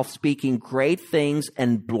mouth speaking great things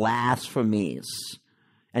and blasphemies.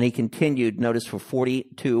 And he continued, notice, for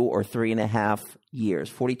 42 or 3.5 years.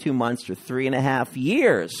 42 months or 3.5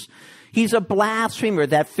 years. He's a blasphemer.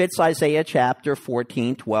 That fits Isaiah chapter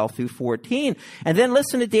 14, 12 through 14. And then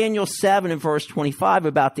listen to Daniel 7 and verse 25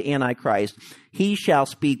 about the Antichrist. He shall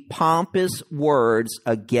speak pompous words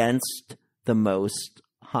against the Most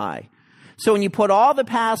High. So when you put all the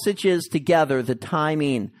passages together, the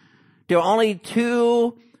timing, there are only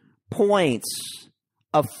 2 points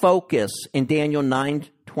of focus in Daniel 9,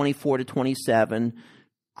 24 to 27.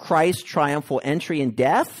 Christ's triumphal entry in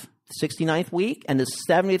death, 69th week, and the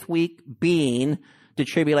 70th week being the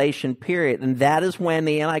tribulation period. And that is when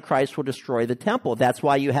the Antichrist will destroy the temple. That's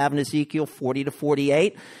why you have in Ezekiel 40 to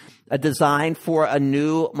 48 a design for a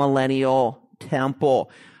new millennial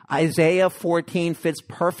temple. Isaiah 14 fits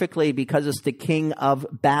perfectly because it's the king of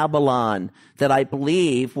Babylon that I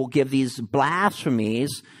believe will give these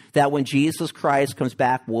blasphemies that when Jesus Christ comes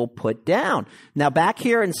back, we'll put down. Now back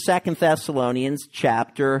here in 2 Thessalonians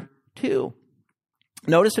chapter 2.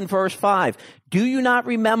 Notice in verse 5, do you not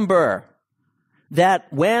remember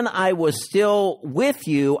that when I was still with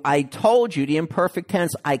you, I told you, the imperfect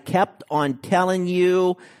tense, I kept on telling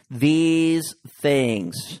you these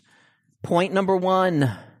things. Point number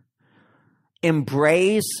 1.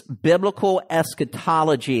 Embrace biblical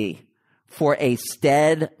eschatology for a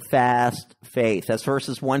steadfast faith. That's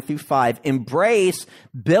verses 1 through 5. Embrace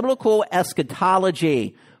biblical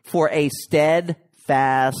eschatology for a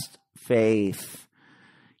steadfast faith.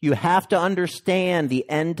 You have to understand the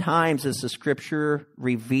end times as the scripture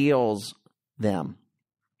reveals them,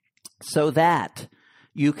 so that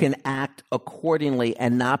you can act accordingly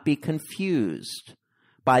and not be confused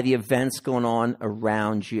by the events going on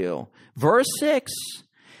around you. Verse 6,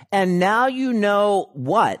 and now you know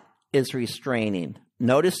what is restraining.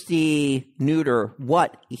 Notice the neuter,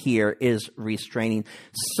 what here is restraining.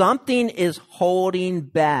 Something is holding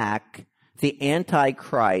back the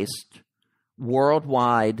Antichrist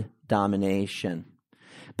worldwide domination.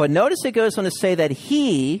 But notice it goes on to say that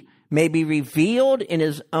he may be revealed in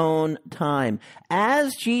his own time.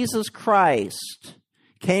 As Jesus Christ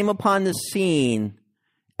came upon the scene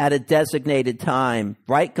at a designated time,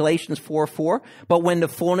 right? Galatians 4:4. But when the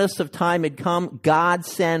fullness of time had come, God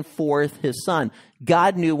sent forth his son.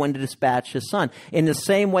 God knew when to dispatch his son. In the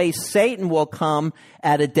same way, Satan will come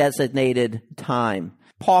at a designated time.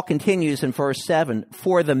 Paul continues in verse 7,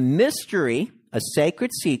 for the mystery, a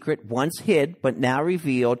sacred secret, once hid but now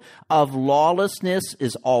revealed, of lawlessness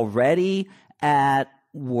is already at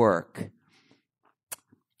work.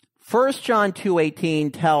 1 John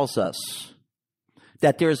 2:18 tells us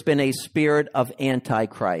that there's been a spirit of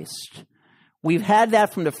Antichrist. We've had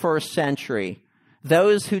that from the first century.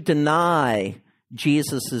 Those who deny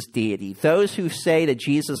Jesus' deity, those who say that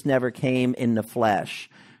Jesus never came in the flesh.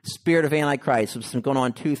 Spirit of Antichrist has been going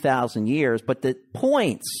on 2,000 years, but it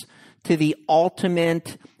points to the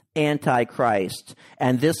ultimate Antichrist.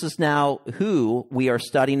 And this is now who we are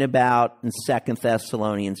studying about in 2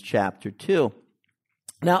 Thessalonians chapter 2.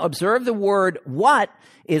 Now observe the word what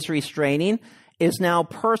is restraining is now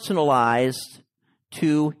personalized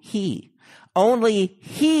to he. Only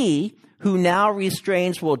he who now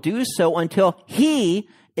restrains will do so until he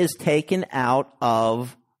is taken out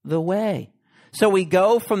of the way. So we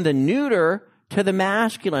go from the neuter to the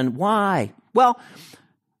masculine. Why? Well,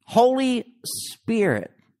 Holy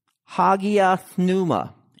Spirit, Hagia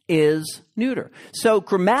Pneuma, is neuter. So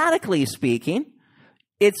grammatically speaking,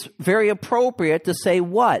 it's very appropriate to say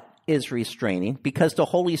what is restraining, because the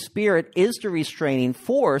Holy Spirit is the restraining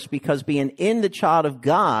force, because being in the child of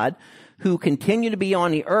God who continue to be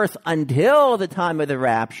on the earth until the time of the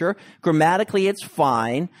rapture. Grammatically, it's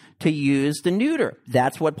fine to use the neuter.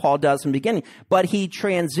 That's what Paul does in the beginning. But he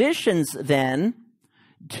transitions then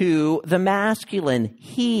to the masculine,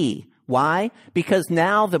 he. Why? Because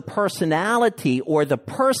now the personality or the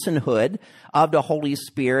personhood of the Holy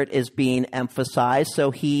Spirit is being emphasized.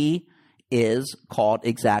 So he is called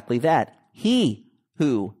exactly that. He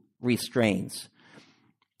who restrains.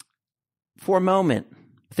 For a moment,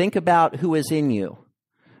 think about who is in you.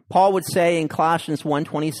 Paul would say in Colossians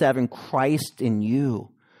 1:27, Christ in you,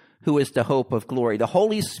 who is the hope of glory. The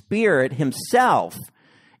Holy Spirit himself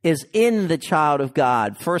is in the child of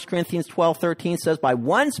God. 1 Corinthians 12:13 says, by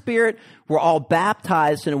one Spirit, we're all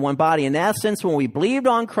baptized into one body. In essence, when we believed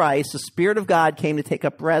on Christ, the Spirit of God came to take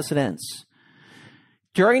up residence.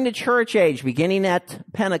 During the church age, beginning at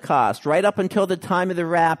Pentecost, right up until the time of the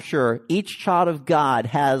rapture, each child of God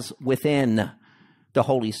has within the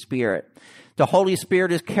Holy Spirit. The Holy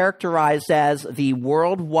Spirit is characterized as the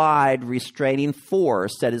worldwide restraining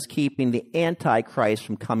force that is keeping the Antichrist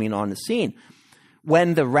from coming on the scene.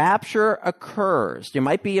 When the rapture occurs, there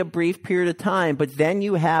might be a brief period of time, but then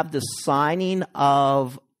you have the signing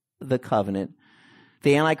of the covenant.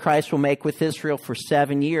 The Antichrist will make with Israel for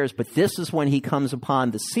 7 years, but this is when he comes upon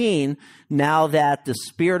the scene now that the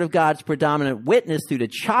Spirit of God's predominant witness through the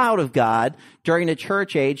child of God during the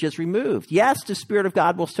church age is removed. Yes, the Spirit of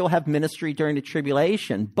God will still have ministry during the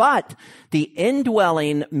tribulation, but the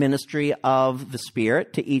indwelling ministry of the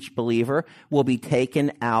Spirit to each believer will be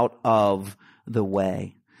taken out of the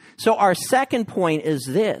way. So our second point is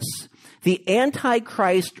this. The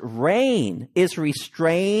Antichrist reign is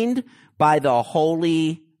restrained by the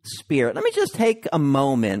Holy Spirit. Let me just take a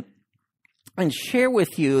moment and share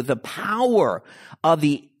with you the power of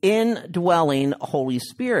the indwelling Holy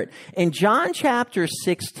Spirit. In John chapter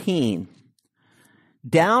 16,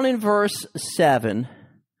 down in verse 7,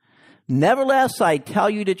 nevertheless, I tell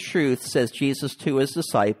you the truth, says Jesus to his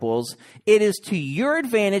disciples, it is to your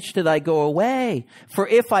advantage that I go away. For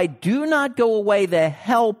if I do not go away, the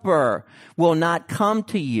Helper will not come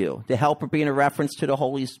to you. The Helper being a reference to the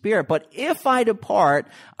Holy Spirit. But if I depart,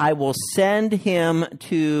 I will send him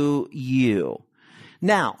to you.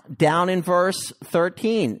 Now, down in verse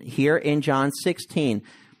 13, here in John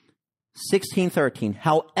 16:13.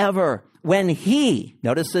 However, when he,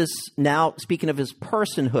 notice this now speaking of his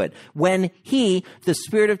personhood, when he, the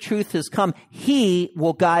Spirit of truth, has come, he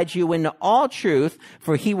will guide you into all truth,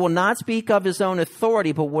 for he will not speak of his own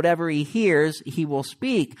authority, but whatever he hears, he will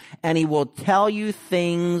speak, and he will tell you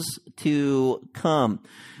things to come.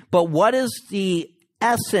 But what is the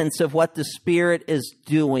essence of what the Spirit is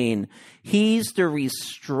doing? He's the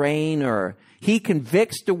restrainer. He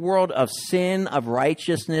convicts the world of sin, of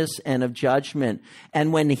righteousness, and of judgment.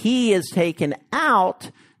 And when he is taken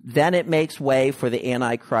out, then it makes way for the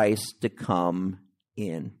Antichrist to come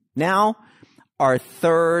in. Now, our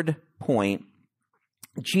third point.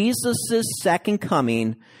 Jesus' second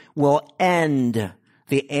coming will end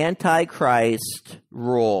the Antichrist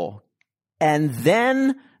rule. And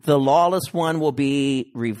then the lawless one will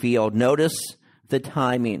be revealed. Notice the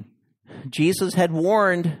timing. Jesus had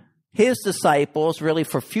warned his disciples, really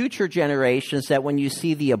for future generations, that when you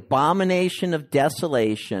see the abomination of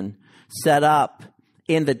desolation set up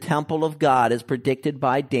in the temple of God as predicted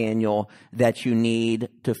by Daniel, that you need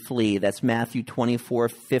to flee. That's Matthew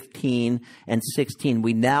 24:15 and 16.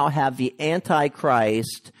 We now have the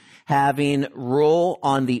Antichrist having rule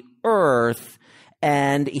on the earth,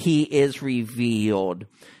 and he is revealed.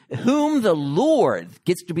 Whom the Lord,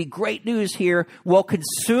 gets to be great news here, will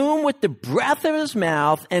consume with the breath of his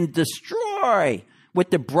mouth and destroy with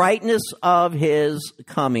the brightness of his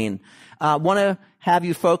coming. I want to have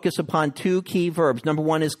you focus upon two key verbs. Number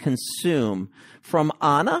one is consume. From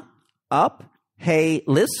ana, up, hey,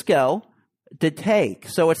 lisko, to take.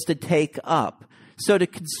 So it's to take up. So to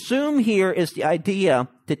consume here is the idea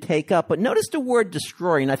to take up. But notice the word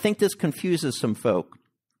destroy, and I think this confuses some folk.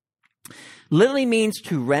 Literally means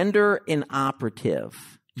to render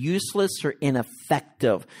inoperative, useless, or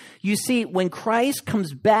ineffective. You see, when Christ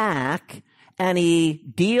comes back and he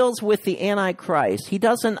deals with the Antichrist, he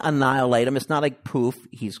doesn't annihilate him. It's not like poof,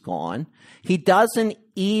 he's gone. He doesn't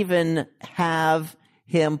even have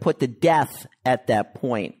him put to death at that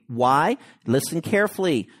point. Why? Listen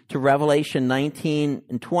carefully to Revelation 19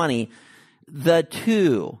 and 20.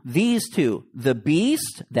 These two, the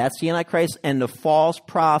beast, that's the Antichrist, and the false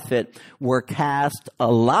prophet were cast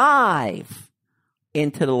alive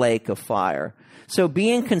into the lake of fire. So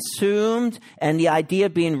being consumed and the idea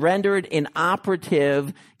of being rendered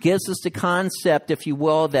inoperative gives us the concept, if you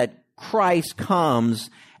will, that Christ comes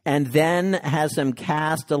and then has him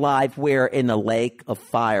cast alive where? In the lake of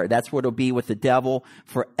fire. That's where it'll be with the devil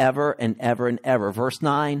forever and ever and ever. Verse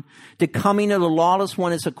 9, the coming of the lawless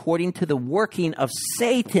one is according to the working of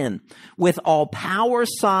Satan with all power,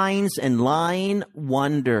 signs, and lying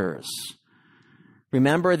wonders.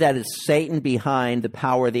 Remember that it's Satan behind the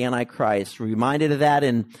power of the Antichrist. We're reminded of that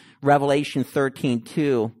in Revelation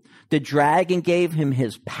 13:2. The dragon gave him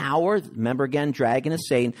his power. Remember again, dragon is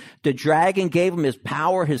Satan. The dragon gave him his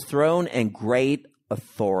power, his throne, and great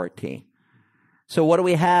authority. So what do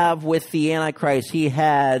we have with the Antichrist? He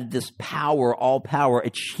had this power, all power,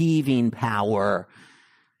 achieving power.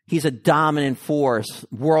 He's a dominant force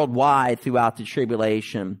worldwide throughout the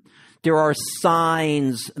tribulation. There are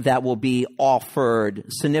signs that will be offered,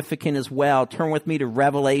 significant as well. Turn with me to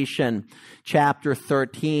Revelation chapter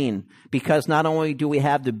 13, because not only do we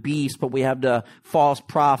have the beast, but we have the false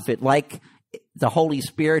prophet, like the Holy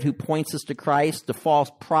Spirit who points us to Christ. The false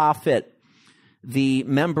prophet, the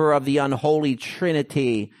member of the unholy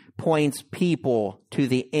Trinity, points people to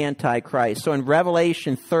the Antichrist. So in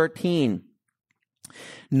Revelation 13,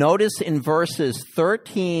 notice in verses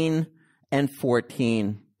 13 and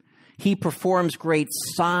 14, he performs great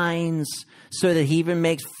signs so that he even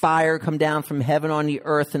makes fire come down from heaven on the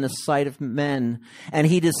earth in the sight of men. And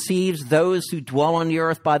he deceives those who dwell on the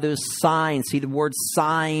earth by those signs. See the word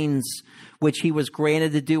signs, which he was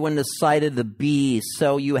granted to do in the sight of the beast.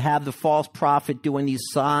 So you have the false prophet doing these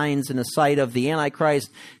signs in the sight of the Antichrist,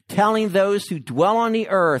 telling those who dwell on the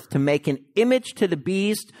earth to make an image to the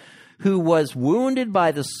beast who was wounded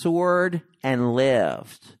by the sword and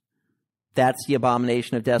lived. That's the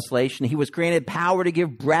abomination of desolation. He was granted power to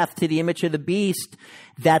give breath to the image of the beast,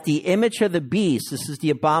 that the image of the beast, this is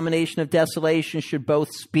the abomination of desolation, should both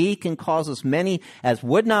speak and cause as many as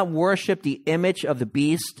would not worship the image of the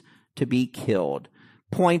beast to be killed.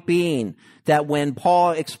 Point being that when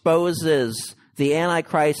Paul exposes the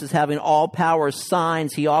Antichrist as having all power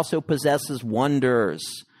signs, he also possesses wonders.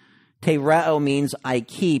 Tereo means I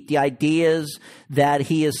keep. The idea is that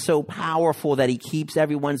he is so powerful that he keeps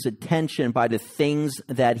everyone's attention by the things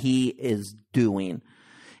that he is doing.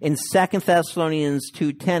 In 2 Thessalonians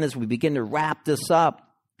 2:10, as we begin to wrap this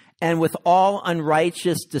up, and with all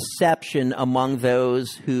unrighteous deception among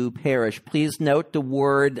those who perish. Please note the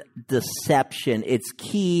word deception. It's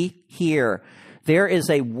key here. There is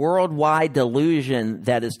a worldwide delusion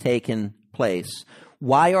that has taken place.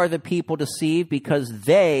 Why are the people deceived? Because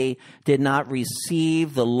they did not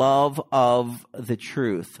receive the love of the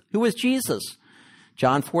truth. Who is Jesus?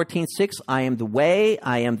 John 14:6, I am the way,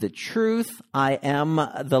 I am the truth, I am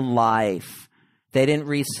the life. They didn't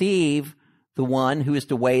receive the one who is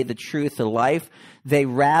the way, the truth, the life. They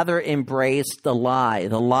rather embraced the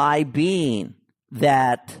lie being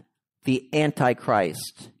that the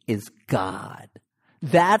Antichrist is God.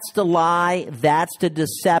 That's the lie, that's the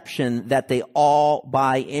deception that they all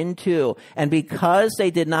buy into. And because they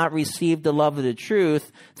did not receive the love of the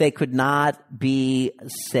truth, they could not be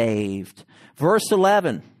saved. Verse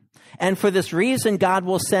 11, and for this reason God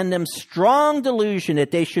will send them strong delusion that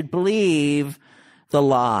they should believe the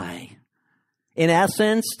lie. In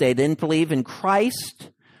essence, they didn't believe in Christ.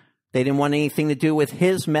 They didn't want anything to do with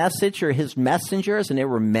his message or his messengers, and there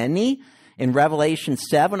were many. In Revelation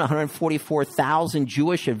 7, 144,000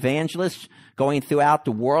 Jewish evangelists going throughout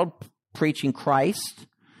the world preaching Christ.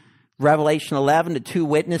 Revelation 11, the two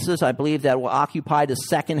witnesses, I believe, that will occupy the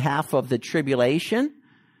second half of the tribulation.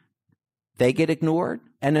 They get ignored.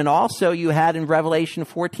 And then also you had in Revelation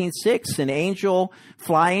 14:6, an angel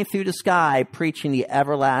flying through the sky preaching the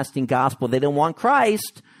everlasting gospel. They didn't want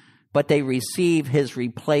Christ, but they receive his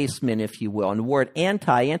replacement, if you will. And the word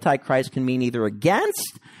antichrist can mean either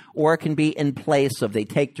against or it can be in place of. They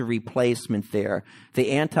take the replacement there.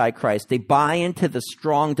 The Antichrist. They buy into the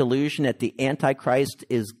strong delusion that the Antichrist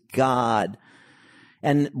is God.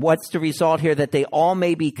 And what's the result here? That they all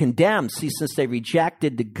may be condemned. See, since they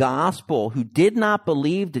rejected the gospel, who did not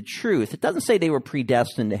believe the truth. It doesn't say they were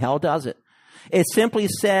predestined to hell, does it? It simply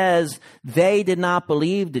says they did not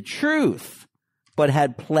believe the truth, but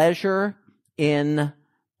had pleasure in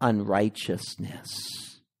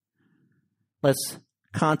unrighteousness. Let's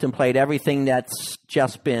contemplate everything that's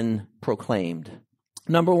just been proclaimed.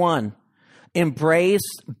 Number one, embrace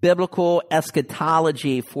biblical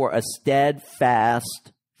eschatology for a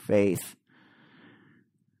steadfast faith.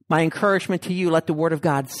 My encouragement to you, let the Word of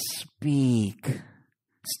God speak.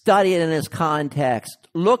 Study it in its context.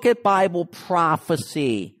 Look at Bible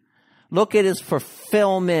prophecy. Look at its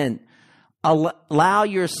fulfillment. Allow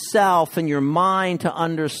yourself and your mind to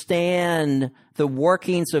understand the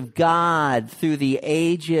workings of God through the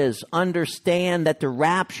ages, understand that the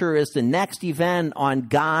rapture is the next event on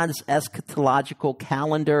God's eschatological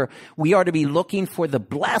calendar. We are to be looking for the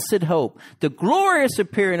blessed hope, the glorious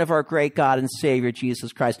appearing of our great God and Savior,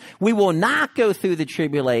 Jesus Christ. We will not go through the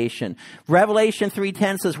tribulation. Revelation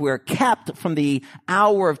 3:10 says we're kept from the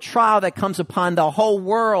hour of trial that comes upon the whole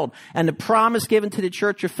world. And the promise given to the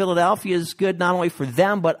church of Philadelphia is good not only for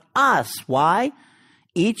them, but us. Why?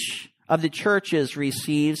 Each of the churches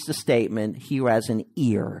receives the statement, he who has an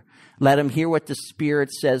ear, let him hear what the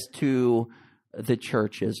Spirit says to the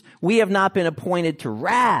churches. We have not been appointed to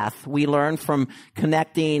wrath. We learn from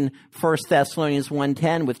connecting 1 Thessalonians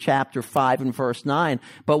 1:10 with chapter 5 and verse 9,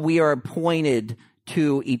 but we are appointed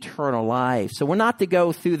to eternal life. So we're not to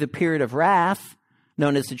go through the period of wrath,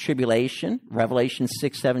 known as the tribulation. Revelation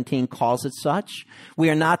 6:17 calls it such. We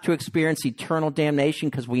are not to experience eternal damnation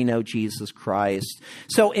because we know Jesus Christ.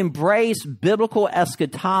 So embrace biblical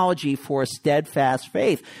eschatology for a steadfast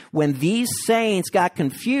faith. When these saints got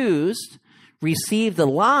confused, received a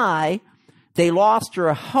lie, they lost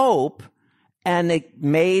their hope, and it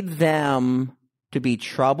made them to be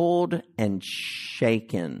troubled and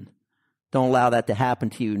shaken. Don't allow that to happen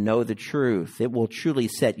to you. Know the truth. It will truly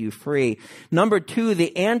set you free. Number 2,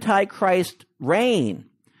 the Antichrist reign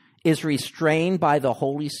is restrained by the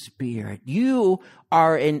Holy Spirit. You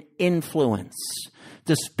are an influence.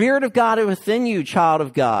 The Spirit of God is within you, child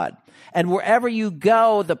of God. And wherever you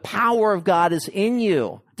go, the power of God is in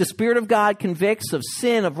you. The Spirit of God convicts of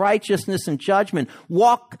sin, of righteousness, and judgment.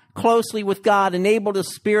 Walk closely with God. Enable the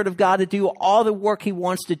Spirit of God to do all the work He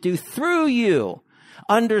wants to do through you.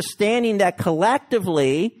 Understanding that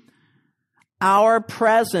collectively, our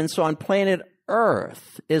presence on planet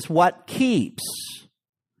Earth is what keeps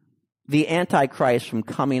the Antichrist from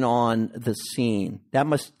coming on the scene. That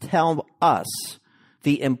must tell us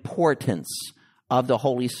the importance of the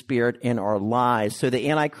Holy Spirit in our lives. So the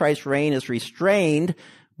Antichrist reign is restrained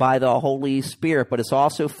by the Holy Spirit, but it's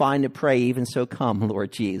also fine to pray, even so come,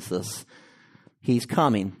 Lord Jesus. He's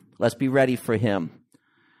coming. Let's be ready for Him.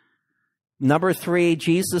 Number 3,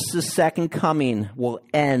 Jesus' second coming will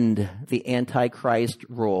end the Antichrist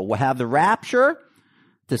rule. We'll have the rapture.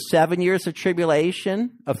 The 7 years of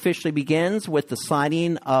tribulation officially begins with the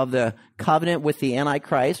signing of the covenant with the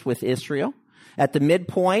Antichrist, with Israel. At the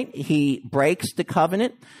midpoint, he breaks the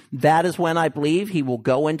covenant. That is when I believe he will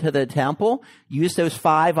go into the temple, use those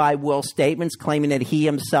 5 I will statements, claiming that he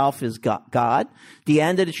himself is God. The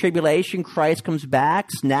end of the tribulation, Christ comes back,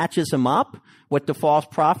 snatches him up with the false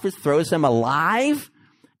prophets, throws them alive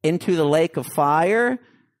into the lake of fire.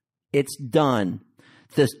 It's done.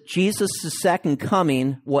 Jesus' second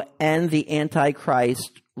coming will end the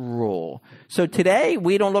Antichrist rule. So today,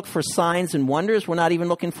 we don't look for signs and wonders. We're not even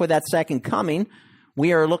looking for that second coming.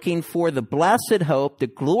 We are looking for the blessed hope, the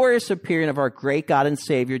glorious appearing of our great God and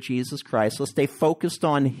Savior, Jesus Christ. Let's stay focused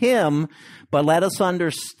on Him, but let us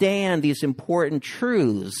understand these important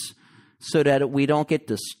truths so that we don't get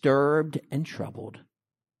disturbed and troubled.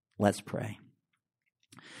 Let's pray.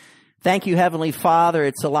 Thank you, Heavenly Father.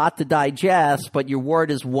 It's a lot to digest, but your word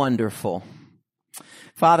is wonderful.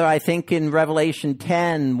 Father, I think in Revelation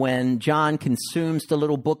 10, when John consumes the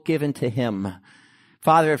little book given to him,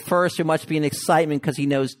 Father, at first there must be an excitement because he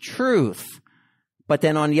knows truth. But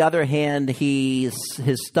then on the other hand, his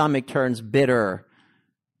stomach turns bitter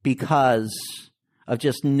because of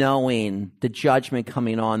just knowing the judgment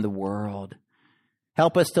coming on the world.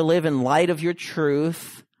 Help us to live in light of your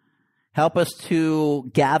truth. Help us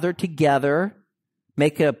to gather together,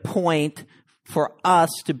 make a point for us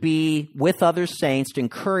to be with other saints, to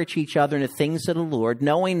encourage each other in the things of the Lord,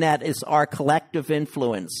 knowing that is our collective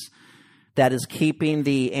influence that is keeping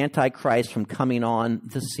the Antichrist from coming on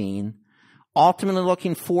the scene. Ultimately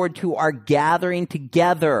looking forward to our gathering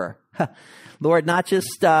together. Lord, not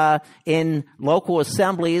just in local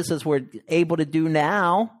assemblies as we're able to do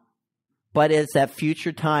now, but it's that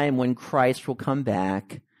future time when Christ will come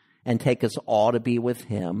back and take us all to be with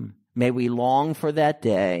Him. May we long for that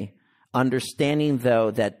day, understanding,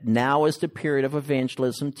 though, that now is the period of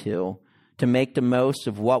evangelism, too, to make the most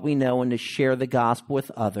of what we know and to share the gospel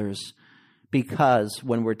with others, because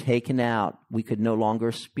when we're taken out, we could no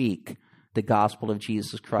longer speak the gospel of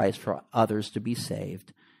Jesus Christ for others to be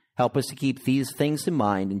saved. Help us to keep these things in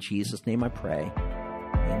mind. In Jesus' name I pray.